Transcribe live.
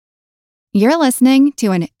You're listening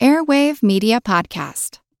to an Airwave Media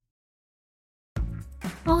Podcast.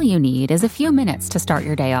 All you need is a few minutes to start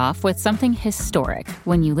your day off with something historic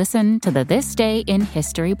when you listen to the This Day in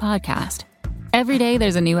History podcast. Every day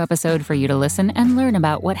there's a new episode for you to listen and learn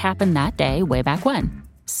about what happened that day way back when.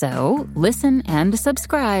 So listen and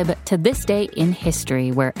subscribe to This Day in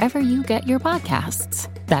History wherever you get your podcasts.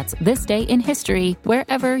 That's This Day in History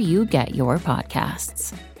wherever you get your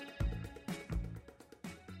podcasts.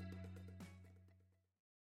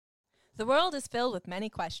 The world is filled with many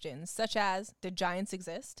questions, such as, did giants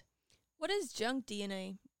exist? What is junk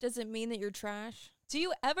DNA? Does it mean that you're trash? Do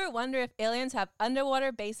you ever wonder if aliens have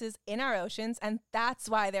underwater bases in our oceans, and that's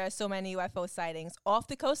why there are so many UFO sightings off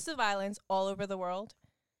the coasts of islands all over the world?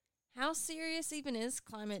 How serious even is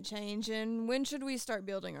climate change, and when should we start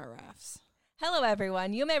building our rafts? Hello,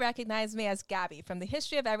 everyone. You may recognize me as Gabby from the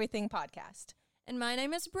History of Everything podcast. And my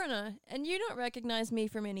name is Bruna, and you don't recognize me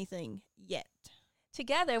from anything yet.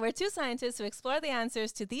 Together, we're two scientists who explore the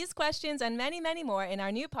answers to these questions and many, many more in our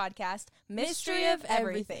new podcast, Mystery of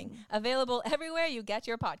Everything, available everywhere you get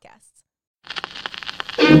your podcasts.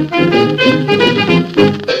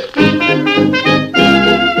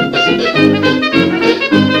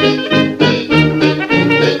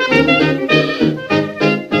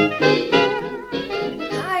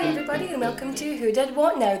 Hi, everybody, and welcome to Who Did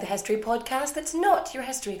What Now, the history podcast that's not your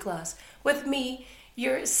history class, with me,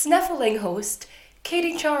 your sniffling host,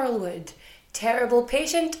 Katie Charlwood, terrible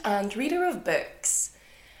patient and reader of books.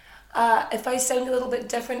 If I sound a little bit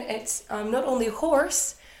different, it's not only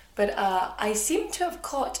hoarse, but I seem to have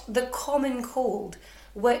caught the common cold,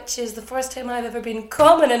 which is the first time I've ever been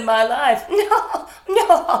common in my life.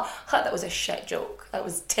 No, that was a shit joke. That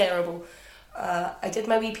was terrible. I did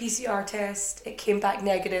my wee PCR test. It came back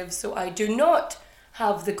negative, so I do not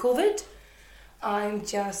have the COVID. I'm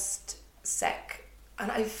just sick. And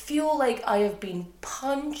I feel like I have been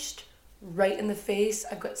punched right in the face.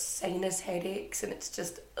 I've got sinus headaches and it's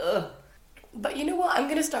just, ugh. But you know what? I'm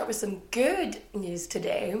going to start with some good news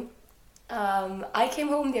today. I came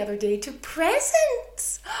home the other day to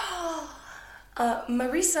presents.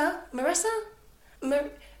 Marissa?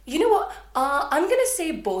 You know what? I'm going to say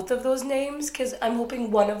both of those names because I'm hoping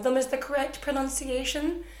one of them is the correct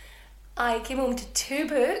pronunciation. I came home to 2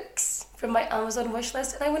 books from my Amazon wish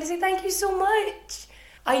list, and I want to say thank you so much.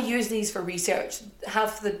 I use these for research.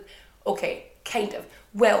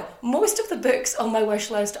 Well, most of the books on my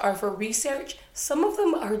wish list are for research. Some of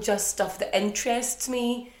them are just stuff that interests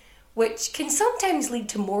me, which can sometimes lead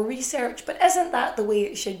to more research, but isn't that the way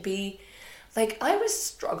it should be? Like, I was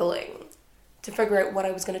struggling to figure out what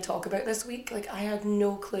I was going to talk about this week. Like, I had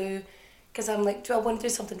no clue, because I'm like, do I want to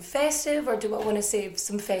do something festive, or do I want to save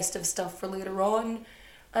some festive stuff for later on?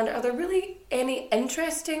 And are there really any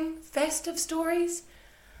interesting festive stories?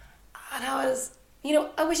 And I was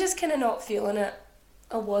just kind of not feeling it.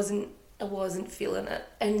 I wasn't feeling it.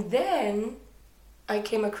 And then I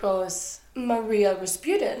came across Maria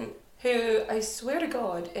Rasputin, who I swear to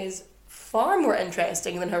God is far more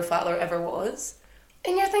interesting than her father ever was.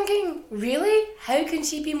 And you're thinking, really? How can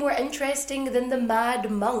she be more interesting than the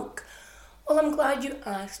Mad Monk? Well, I'm glad you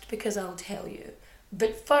asked because I'll tell you.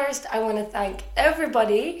 But first, I want to thank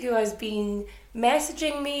everybody who has been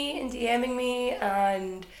messaging me and DMing me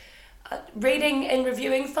and rating and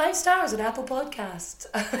reviewing 5 stars on Apple Podcasts.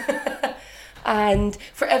 And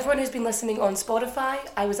for everyone who's been listening on Spotify,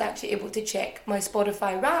 I was actually able to check my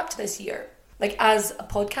Spotify Wrapped this year, like as a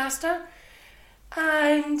podcaster.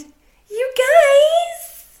 And you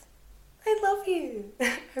guys, I love you.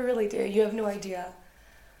 I really do. You have no idea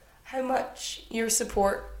how much your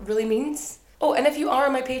support really means. Oh, and if you are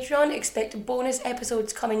on my Patreon, expect bonus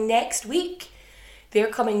episodes coming next week. They're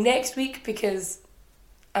coming next week because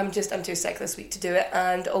I'm too sick this week to do it,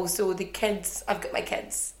 and also I've got my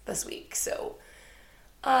kids this week, so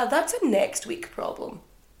that's a next week problem.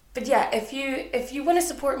 But yeah, if you want to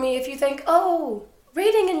support me, if you think, oh,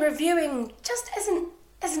 rating and reviewing just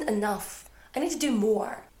isn't enough, I need to do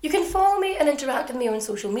more, you can follow me and interact with me on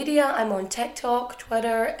social media. I'm on TikTok,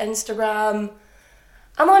 Twitter, Instagram.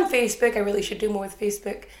 I'm on Facebook. I really should do more with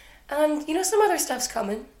Facebook. And some other stuff's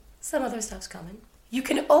coming. You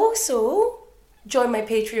can also join my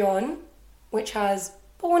Patreon, which has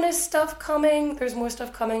bonus stuff coming. There's more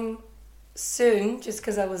stuff coming soon, just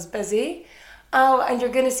because I was busy. Oh, and you're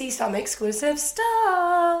going to see some exclusive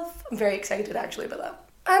stuff. I'm very excited, actually, about that.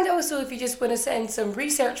 And also, if you just want to send some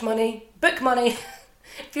research money, book money,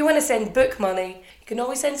 if you want to send book money, you can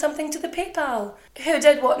always send something to the PayPal,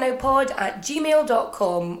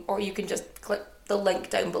 whodidwhatnowpod@gmail.com, or you can just click the link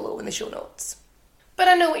down below in the show notes. But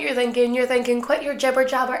I know what you're thinking. You're thinking, quit your jibber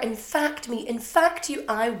jabber. In fact you,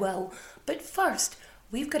 I will. But first,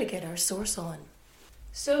 we've got to get our source on.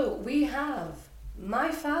 So we have My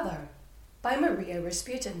Father by Maria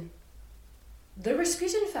Rasputin, The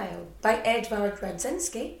Rasputin File by Edvard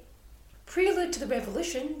Radzinski, Prelude to the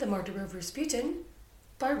Revolution, The Murder of Rasputin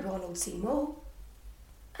by Ronald C. Moe,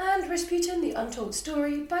 and Rasputin, The Untold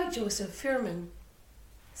Story by Joseph Fuhrman.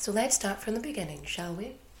 So let's start from the beginning, shall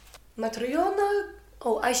we? Matryona...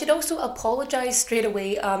 Oh, I should also apologise straight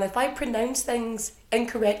away if I pronounce things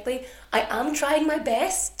incorrectly. I am trying my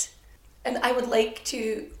best, and I would like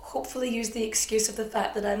to hopefully use the excuse of the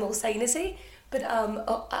fact that I'm all sinusy, but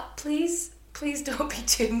please don't be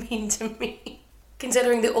too mean to me.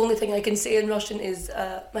 Considering the only thing I can say in Russian is,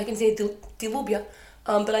 I can say dilubya,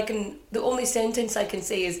 but the only sentence I can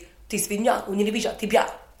say is "Ty svinya, unenavizha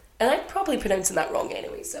tibya," and I'm probably pronouncing that wrong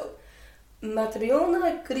anyway, so...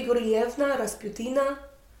 Matryona Grigorievna Rasputina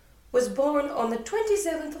was born on the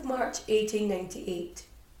 27th of March 1898.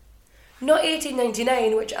 Not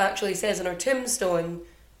 1899, which actually says on her tombstone,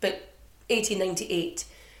 but 1898.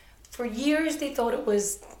 For years they thought it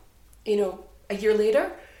was, a year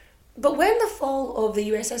later. But when the fall of the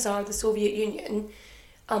USSR, the Soviet Union,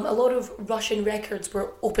 a lot of Russian records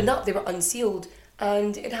were opened up, they were unsealed,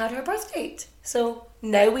 and it had her birth date. So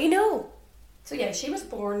now we know. So yeah, she was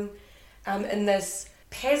born in this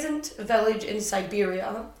peasant village in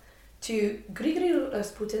Siberia to Grigory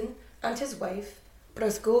Rasputin and his wife,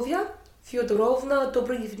 Praskovia Fyodorovna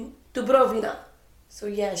Dubrovina. So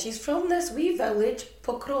yeah, she's from this wee village,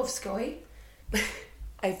 Pokrovskoy.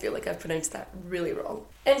 I feel like I've pronounced that really wrong.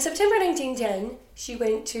 In September 1910, she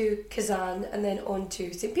went to Kazan and then on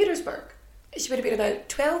to St. Petersburg. She would have been about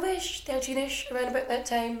 12-ish, 13-ish, around about that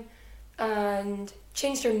time, and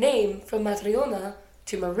changed her name from Matryona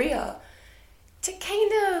to Maria to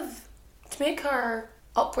make her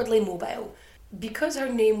upwardly mobile, because her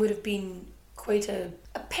name would have been quite a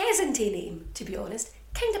peasanty name, to be honest,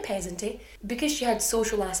 kind of peasanty. Because she had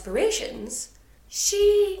social aspirations,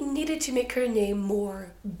 she needed to make her name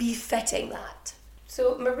more befitting that.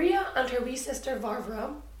 So Maria and her wee sister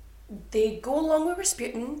Varvara, they go along with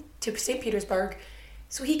Rasputin to St. Petersburg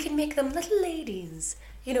so he can make them little ladies,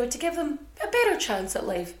 to give them a better chance at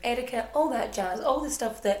life, etiquette, all that jazz, all the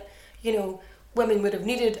stuff that, women would have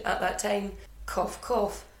needed at that time. Cough,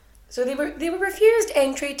 cough. So they were refused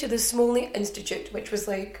entry to the Smolny Institute, which was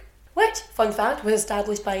fun fact, was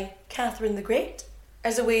established by Catherine the Great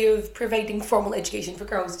as a way of providing formal education for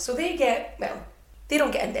girls. So they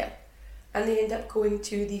don't get in there. And they end up going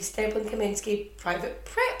to the Stemplin-Kamensky private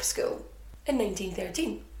prep school in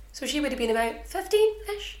 1913. So she would have been about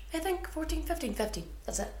 15-ish, I think, 14, 15,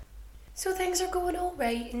 that's it. So things are going all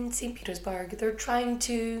right in St. Petersburg. They're trying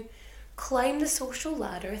to climb the social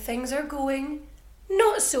ladder. Things are going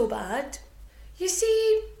not so bad. You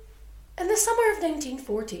see, in the summer of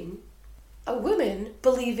 1914, a woman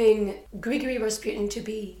believing Grigory Rasputin to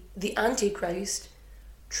be the Antichrist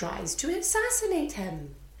tries to assassinate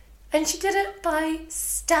him. And she did it by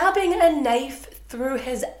stabbing a knife through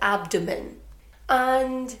his abdomen.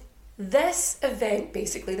 And this event,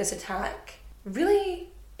 basically, this attack, really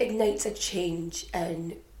ignites a change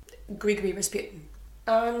in Grigory Rasputin.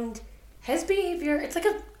 And his behaviour, it's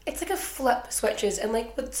like a flip switches, and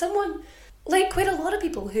with someone, quite a lot of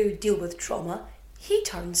people who deal with trauma, he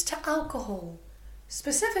turns to alcohol.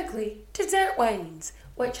 Specifically, dessert wines,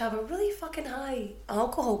 which have a really fucking high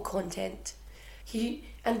alcohol content.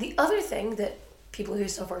 And the other thing that people who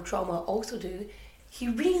suffer trauma also do, he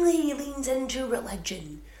really leans into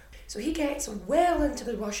religion. So he gets well into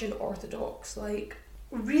the Russian Orthodox,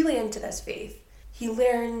 really into this faith. He's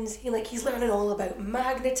learning all about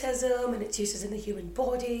magnetism and its uses in the human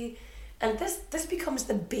body. And this becomes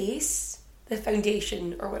the base, the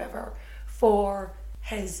foundation or whatever, for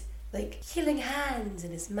his healing hands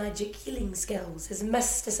and his magic healing skills, his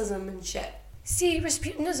mysticism and shit. See,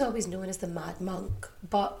 Rasputin is always known as the Mad Monk,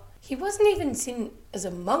 but he wasn't even seen as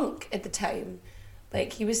a monk at the time.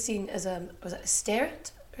 He was seen as was it a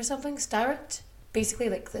starret or something? Starret? Basically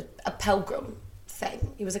a pilgrim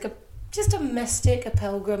thing. He was just a mystic, a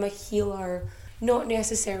pilgrim, a healer, not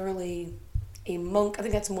necessarily a monk. I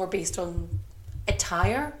think that's more based on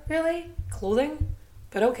attire, really, clothing,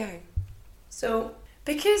 but okay. So,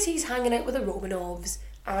 because he's hanging out with the Romanovs,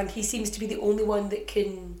 and he seems to be the only one that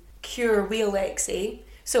can cure wee Alexei.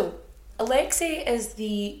 So, Alexei is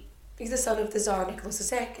he's the son of the Tsar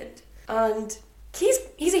Nicholas II, and he's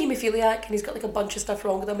a haemophiliac, and he's got a bunch of stuff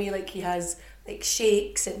wrong with him. He has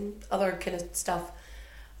shakes and other kind of stuff,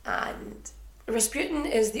 and Rasputin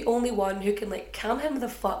is the only one who can calm him the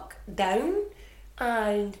fuck down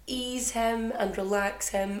and ease him and relax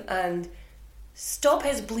him and stop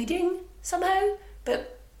his bleeding somehow.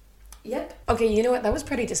 But, yep. Okay, you know what? That was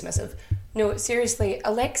pretty dismissive. No, seriously,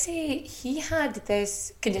 Alexei, he had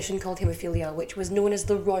this condition called haemophilia, which was known as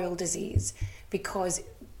the royal disease, because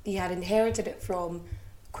he had inherited it from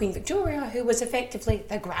Queen Victoria, who was effectively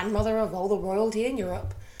the grandmother of all the royalty in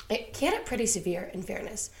Europe. He had it pretty severe, in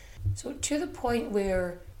fairness. So to the point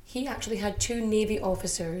where he actually had 2 Navy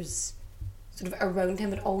officers sort of around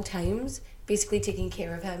him at all times, basically taking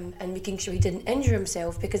care of him and making sure he didn't injure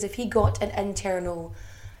himself, because if he got an internal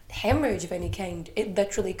hemorrhage of any kind, it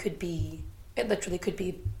literally could be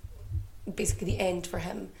basically the end for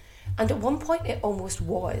him. And at one point it almost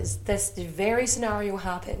was. This very scenario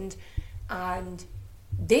happened, and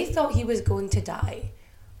they thought he was going to die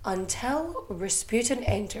until Rasputin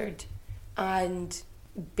entered and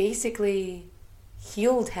basically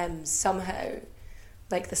healed him somehow.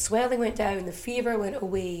 Like, the swelling went down, the fever went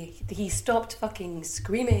away, he stopped fucking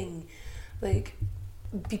screaming. Like,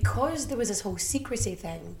 because there was this whole secrecy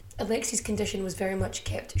thing, Alexei's condition was very much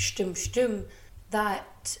kept stum,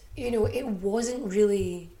 that, it wasn't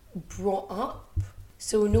really brought up.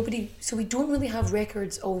 So we don't really have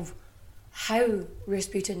records of how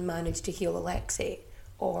Rasputin managed to heal Alexei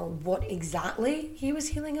or what exactly he was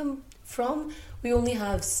healing him from. We only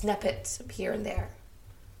have snippets here and there.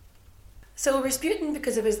 So Rasputin,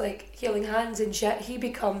 because of his healing hands and shit, he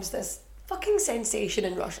becomes this fucking sensation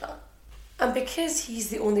in Russia. And because he's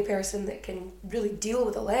the only person that can really deal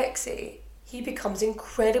with Alexei, he becomes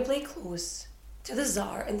incredibly close to the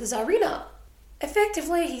Tsar and the Tsarina.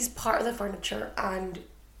 Effectively, he's part of the furniture, and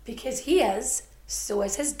because he is, so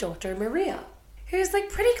is his daughter Maria, who is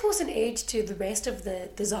pretty close in age to the rest of the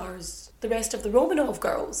Tsars, the rest of the Romanov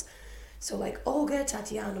girls. So Olga,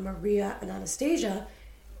 Tatiana, Maria, and Anastasia,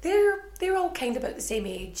 they're all kind of about the same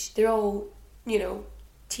age. They're all,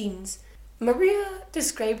 teens. Maria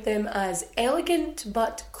described them as elegant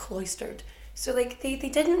but cloistered. So they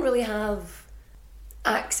didn't really have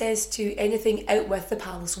access to anything out with the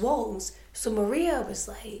palace walls. So Maria was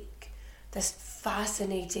this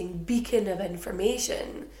fascinating beacon of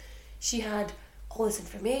information. She had all this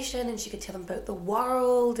information and she could tell them about the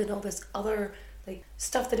world and all this other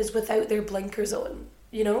stuff that is without their blinkers on,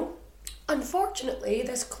 Unfortunately,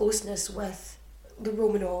 this closeness with the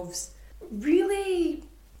Romanovs really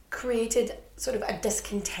created sort of a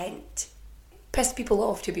discontent. Pissed people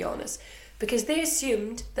off, to be honest, because they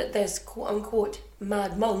assumed that this quote-unquote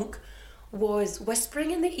mad monk was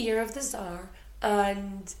whispering in the ear of the Tsar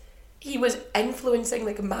and he was influencing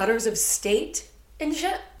matters of state and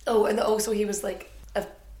shit. Oh, and also he was a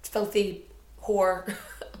filthy whore,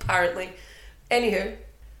 apparently. Anywho,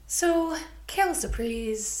 so quelle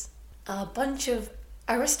surprise. A bunch of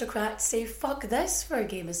aristocrats say fuck this for a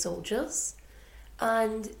game of soldiers,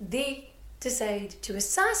 and they decide to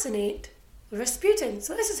assassinate Rasputin.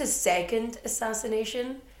 So this is his second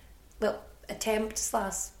assassination. Well, attempt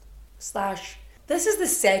slash. This is the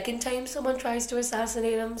second time someone tries to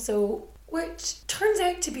assassinate him, so which turns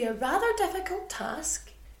out to be a rather difficult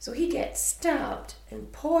task. So he gets stabbed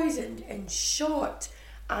and poisoned and shot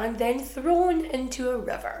and then thrown into a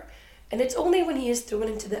river. And it's only when he is thrown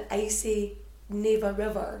into the icy Neva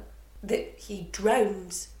River that he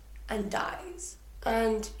drowns and dies.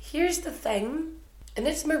 And here's the thing, and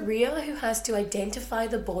it's Maria who has to identify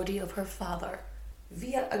the body of her father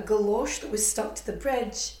via a galosh that was stuck to the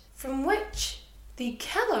bridge from which the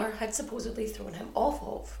killer had supposedly thrown him off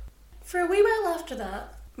of. For a wee while after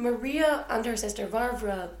that, Maria and her sister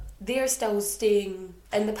Varvara, they're still staying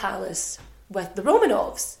in the palace with the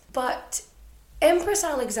Romanovs. But Empress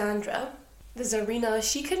Alexandra, the Tsarina,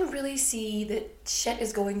 she can really see that shit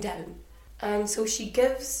is going down. And so she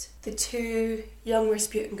gives the 2 young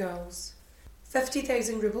Rasputin girls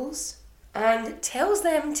 50,000 rubles and tells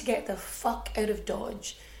them to get the fuck out of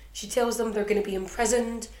Dodge. She tells them they're going to be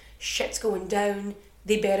imprisoned, shit's going down,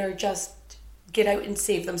 they better just get out and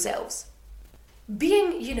save themselves.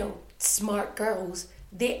 Being, smart girls,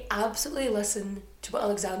 they absolutely listen to what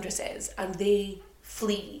Alexandra says and they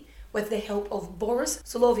flee with the help of Boris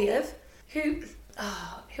Soloviev, who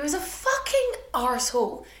is a fucking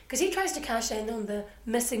arsehole, because he tries to cash in on the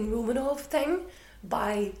missing Romanov thing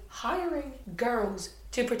by hiring girls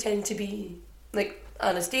to pretend to be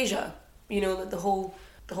Anastasia, the whole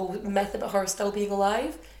myth about her still being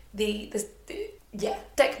alive.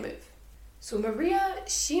 Dick move. So Maria,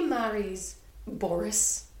 she marries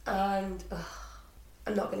Boris and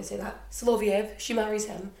I'm not going to say that, Soloviev. She marries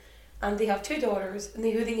him and they have 2 daughters and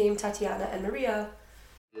who they name Tatiana and Maria.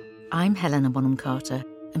 I'm Helena Bonham Carter,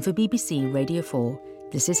 and for BBC Radio 4,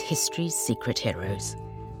 this is History's Secret Heroes.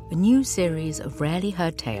 a new series of rarely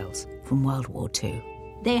heard tales from World War II.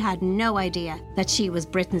 They had no idea that she was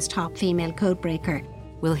Britain's top female codebreaker.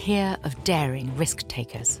 We'll hear of daring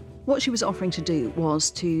risk-takers. What she was offering to do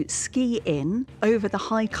was to ski in over the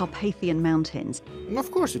high Carpathian Mountains.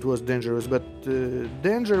 Of course it was dangerous, but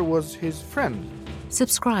danger was his friend.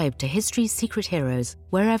 Subscribe to History's Secret Heroes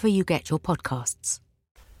wherever you get your podcasts.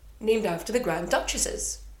 Named after the Grand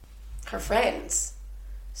Duchesses, her friends.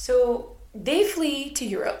 So they flee to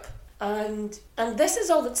Europe, and this is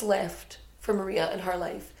all that's left for Maria in her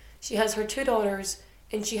life. She has her 2 daughters,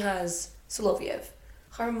 and she has Soloviev.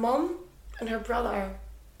 Her mum and her brother,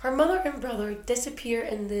 her mother and brother disappear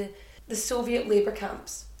in the Soviet labor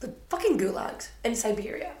camps, the fucking gulags in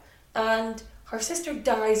Siberia. And her sister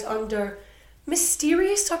dies under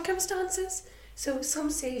mysterious circumstances. So some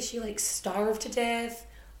say she starved to death,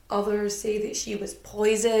 others say that she was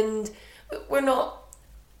poisoned. We're not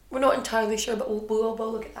entirely sure, but we'll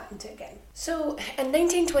look at that into it again. So in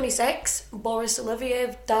 1926, Boris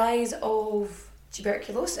Soloviev dies of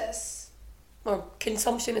tuberculosis, or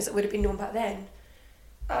consumption as it would have been known back then.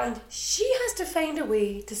 And she has to find a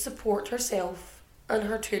way to support herself and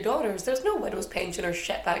her 2 daughters. There's no widow's pension or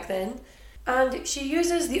shit back then. And she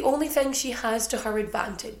uses the only thing she has to her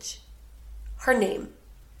advantage, her name.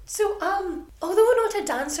 So, although not a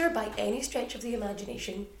dancer by any stretch of the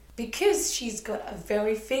imagination, because she's got a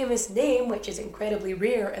very famous name, which is incredibly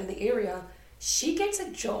rare in the area, she gets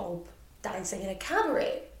a job dancing in a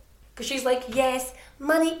cabaret. Because she's like, yes,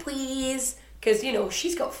 money please. Because,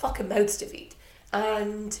 she's got fucking mouths to feed.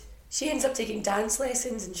 And she ends up taking dance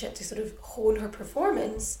lessons and shit to sort of hone her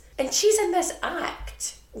performance. And she's in this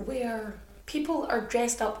act where people are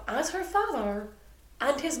dressed up as her father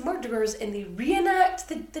and his murderers, and they reenact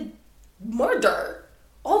the murder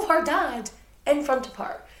of her dad in front of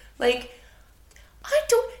her. That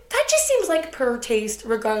just seems like poor taste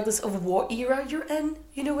regardless of what era you're in,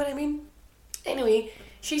 you know what I mean? Anyway,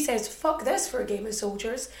 she says fuck this for a game of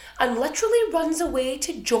soldiers and literally runs away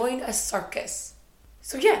to join a circus.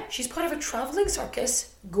 So yeah, she's part of a travelling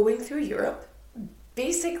circus going through Europe,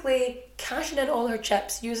 basically cashing in all her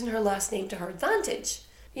chips, using her last name to her advantage.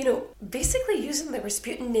 Basically using the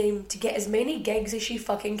Rasputin name to get as many gigs as she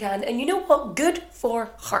fucking can. And you know what? Good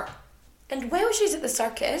for her. And while she's at the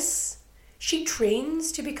circus, she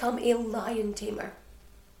trains to become a lion tamer.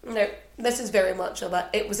 Now, this is very much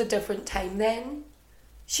it was a different time then.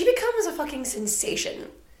 She becomes a fucking sensation.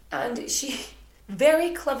 And she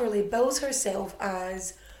very cleverly bills herself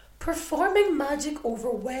as performing magic over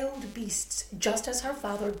wild beasts, just as her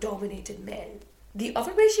father dominated men. The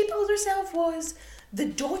other way she billed herself was the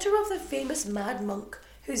daughter of the famous mad monk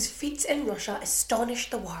whose feats in Russia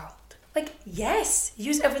astonished the world. Yes,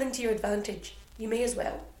 use everything to your advantage. You may as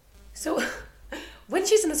well. So, when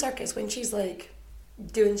she's in the circus, when she's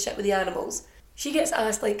doing shit with the animals, she gets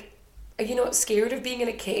asked are you not scared of being in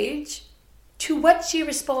a cage? To which she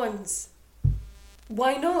responds,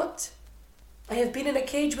 why not? I have been in a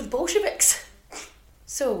cage with Bolsheviks.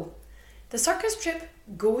 So, the circus trip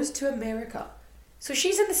goes to America. So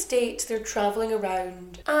she's in the States, they're travelling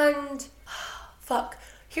around, and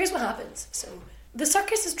here's what happens. So, the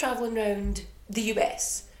circus is travelling around the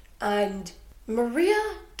US, and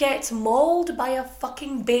Maria gets mauled by a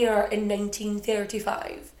fucking bear in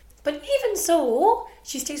 1935. But even so,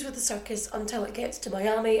 she stays with the circus until it gets to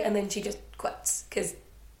Miami, and then she just quits, because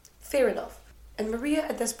fair enough. And Maria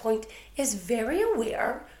at this point is very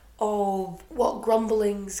aware of what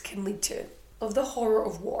grumblings can lead to, of the horror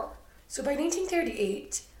of war. So by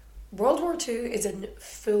 1938, World War II is in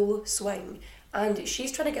full swing, and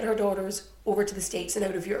she's trying to get her daughters over to the States and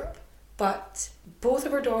out of Europe. But both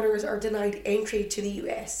of her daughters are denied entry to the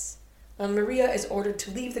US, and Maria is ordered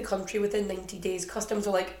to leave the country within 90 days. Customs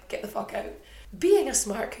are like, get the fuck out. Being a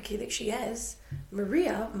smart cookie that she is,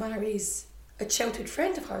 Maria marries a childhood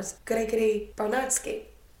friend of hers, Grigory Bernadsky.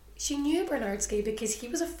 She knew Bernadsky because he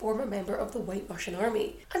was a former member of the White Russian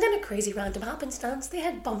Army, and in a crazy random happenstance, they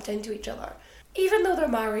had bumped into each other. Even though their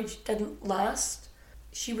marriage didn't last,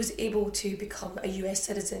 she was able to become a US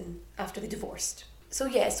citizen after they divorced. So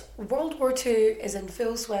yes, World War II is in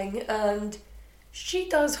full swing, and she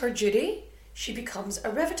does her duty. She becomes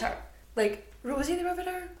a riveter, like Rosie the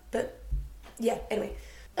Riveter, but yeah, anyway.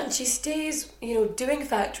 And she stays, doing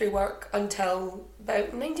factory work until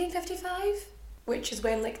about 1955, which is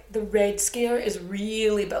when, the Red Scare is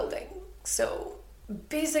really building. So,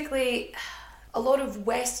 basically, a lot of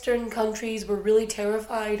Western countries were really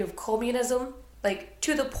terrified of communism,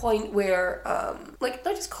 to the point where, not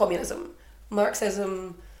just communism,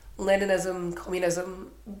 Marxism, Leninism,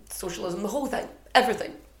 communism, socialism, the whole thing,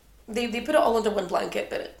 everything. They put it all under one blanket,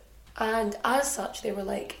 but And as such, they were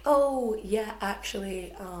like, oh, yeah,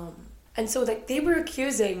 actually. And so like they were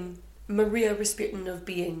accusing Maria Rasputin of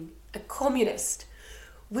being a communist,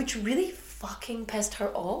 which really fucking pissed her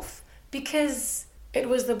off because it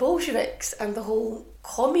was the Bolsheviks and the whole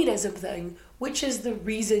communism thing, which is the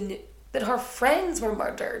reason that her friends were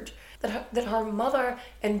murdered, that her mother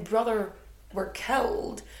and brother were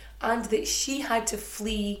killed, and that she had to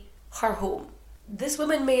flee her home. This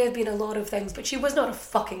woman may have been a lot of things, but she was not a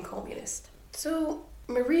fucking communist. So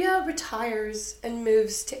Maria retires and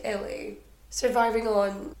moves to LA, surviving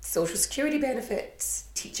on social security benefits,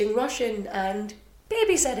 teaching Russian, and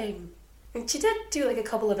babysitting. And she did do like a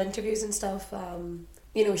couple of interviews and stuff.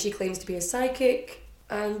 She claims to be a psychic,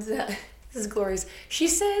 and this is glorious. She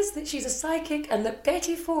says that she's a psychic and that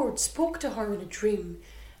Betty Ford spoke to her in a dream.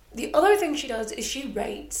 The other thing she does is she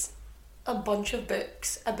writes a bunch of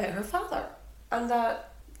books about her father.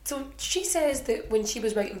 So she says that when she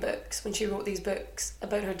was writing books, when she wrote these books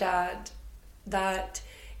about her dad, that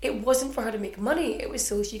it wasn't for her to make money, it was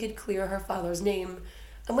so she could clear her father's name.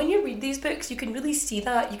 And when you read these books, you can really see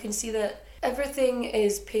that. You can see that everything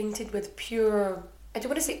is painted with pure, I don't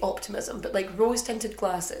want to say optimism, but like rose-tinted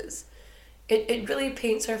glasses. It really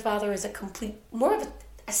paints her father as more of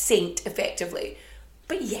a saint, effectively.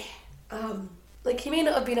 But yeah, he may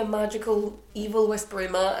not have been a magical, evil, whispery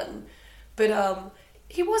man, but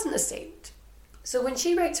he wasn't a saint. So when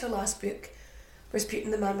she writes her last book,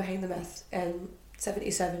 Rasputin, the Man Behind the Myth, in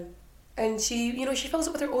 1977, and she fills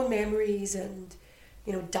it with her own memories and,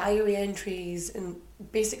 diary entries and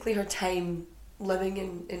basically her time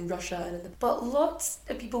living in Russia. But lots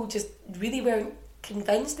of people just really weren't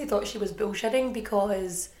convinced. They thought she was bullshitting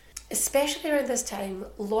because, especially around this time,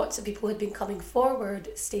 lots of people had been coming forward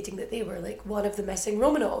stating that they were like one of the missing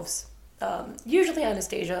Romanovs, usually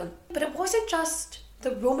Anastasia. But it wasn't just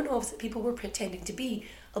the Romanovs that people were pretending to be.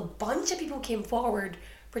 A bunch of people came forward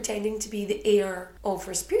pretending to be the heir of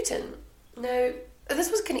Rasputin. Now,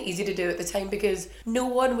 this was kind of easy to do at the time because no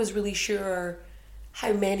one was really sure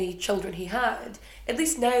how many children he had. At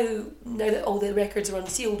least now that all the records are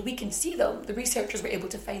unsealed, we can see them. The researchers were able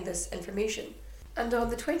to find this information. And on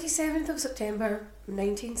the 27th of September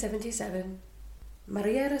 1977,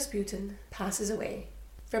 Maria Rasputin passes away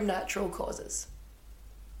from natural causes.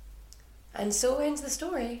 And so ends the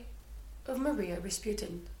story of Maria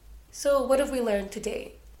Rasputin. So what have we learned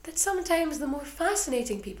today? That sometimes the more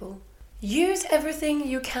fascinating people use everything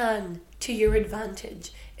you can to your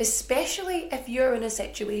advantage, especially if you're in a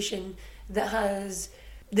situation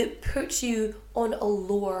that puts you on a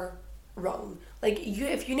lower rung.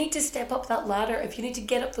 If you need to step up that ladder, if you need to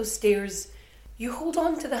get up those stairs, you hold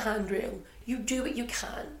on to the handrail. You do what you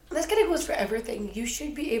can. And this kind of goes for everything. You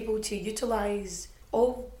should be able to utilize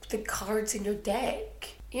all the cards in your deck.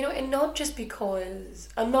 And not just because,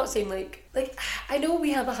 I'm not saying I know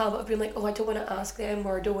we have a habit of being like, oh, I don't want to ask them,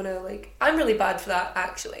 or I don't want to, I'm really bad for that,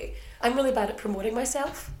 actually. I'm really bad at promoting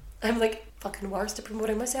myself. I'm, fucking worst at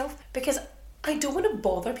promoting myself, because I don't want to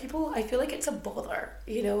bother people. I feel like it's a bother,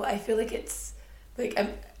 I feel like it's,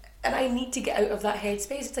 and I need to get out of that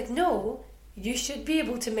headspace. It's no, you should be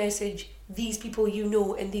able to message these people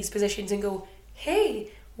in these positions and go, hey,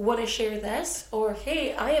 want to share this? Or,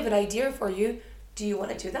 hey, I have an idea for you. Do you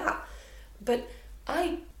want to do that? But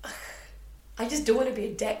I just don't want to be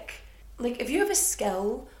a dick. If you have a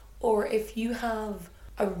skill, or if you have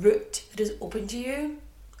a route that is open to you,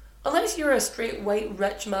 unless you're a straight white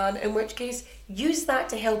rich man, in which case use that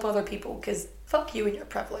to help other people, because fuck you and your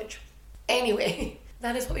privilege. Anyway,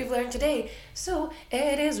 that is what we've learned today. So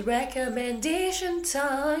it is recommendation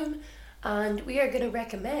time, and we are going to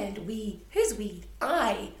recommend,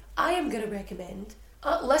 I am going to recommend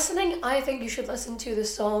listening. I think you should listen to the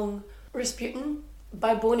song Rasputin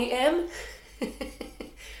by Boney M,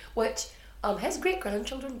 which his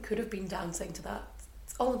great-grandchildren could have been dancing to that.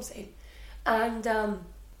 That's all I'm saying. And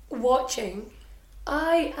watching,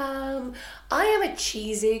 I am a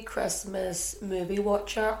cheesy Christmas movie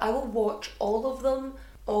watcher. I will watch all of them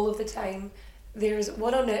all of the time. There's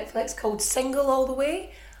one on Netflix called Single All the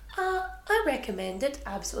Way. I recommend it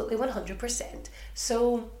absolutely 100%.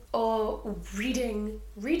 So reading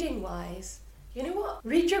wise, you know what?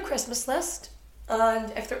 Read your Christmas list,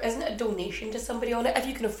 and if there isn't a donation to somebody on it, if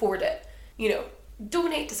you can afford it,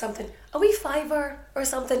 donate to something. A wee $5 or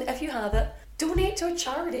something, if you have it. Donate to a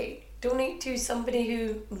charity. Donate to somebody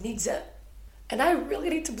who needs it. And I really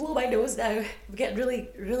need to blow my nose now. I'm getting really,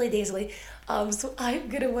 really nasally. So I'm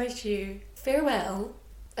gonna wish you farewell,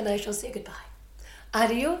 and I shall say goodbye.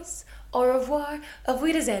 Adios, au revoir, auf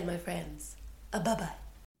Wiedersehen, my friends. Bye-bye.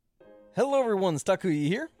 Hello everyone, Takuya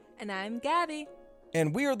here. And I'm Gabby.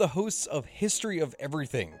 And we are the hosts of History of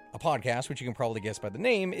Everything, a podcast which you can probably guess by the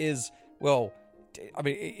name is, well, I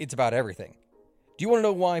mean, it's about everything. Do you want to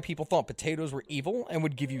know why people thought potatoes were evil and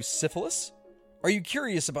would give you syphilis? Are you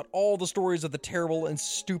curious about all the stories of the terrible and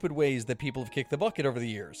stupid ways that people have kicked the bucket over the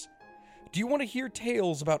years? Do you want to hear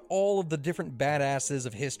tales about all of the different badasses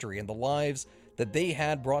of history and the lives that they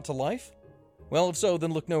had brought to life? Well, if so,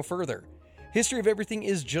 then look no further. History of Everything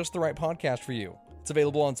is just the right podcast for you. It's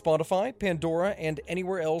available on Spotify, Pandora, and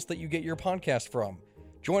anywhere else that you get your podcast from.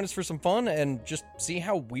 Join us for some fun and just see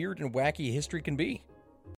how weird and wacky history can be.